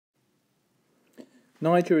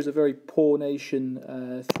Niger is a very poor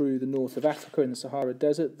nation through the north of Africa in the Sahara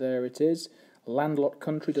Desert. There it is. A landlocked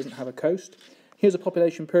country, doesn't have a coast. Here's a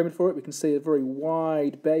population pyramid for it. We can see a very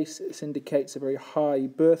wide base. This indicates a very high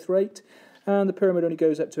birth rate. And the pyramid only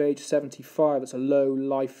goes up to age 75. That's a low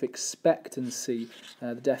life expectancy.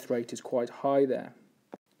 The death rate is quite high there.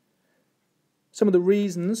 Some of the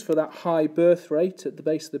reasons for that high birth rate at the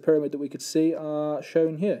base of the pyramid that we could see are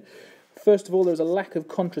shown here. First of all, there's a lack of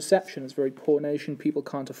contraception. It's a very poor nation. People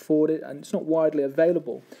can't afford it, and it's not widely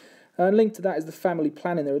available. And linked to that is the family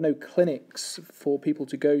planning. There are no clinics for people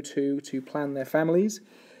to go to plan their families,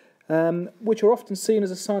 which are often seen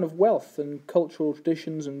as a sign of wealth, and cultural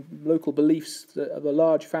traditions and local beliefs of a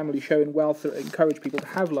large family showing wealth that encourage people to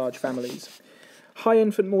have large families. High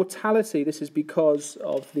infant mortality. This is because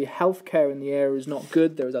of the healthcare in the area is not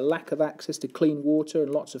good. There is a lack of access to clean water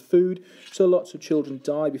and lots of food, so lots of children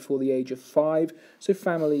die before the age of 5. So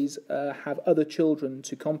families have other children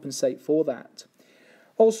to compensate for that.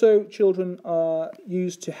 Also, children are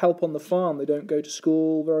used to help on the farm. They don't go to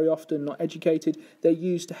school very often, not educated. They're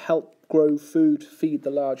used to help grow food, feed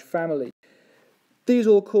the large family. These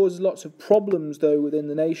all cause lots of problems, though, within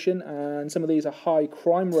the nation, and some of these are high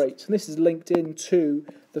crime rates. And this is linked into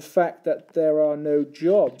the fact that there are no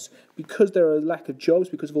jobs. Because there are a lack of jobs,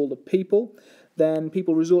 because of all the people, then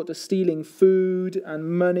people resort to stealing food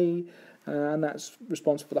and money, and that's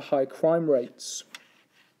responsible for the high crime rates.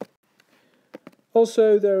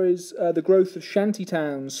 Also, there is the growth of shanty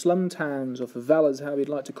towns, slum towns, or favelas, however you'd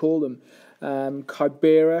like to call them.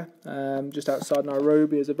 Kibera, just outside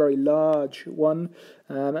Nairobi, is a very large one.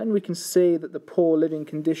 And we can see that the poor living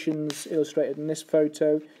conditions illustrated in this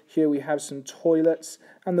photo. Here we have some toilets,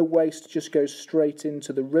 and the waste just goes straight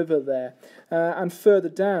into the river there. And further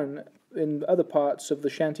down, in other parts of the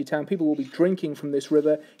shanty town, people will be drinking from this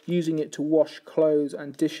river, using it to wash clothes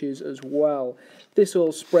and dishes as well. This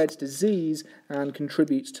all spreads disease and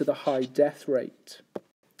contributes to the high death rate.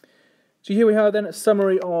 So here we have then a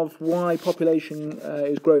summary of why population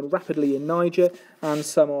is growing rapidly in Niger and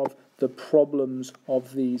some of the problems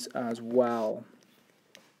of these as well.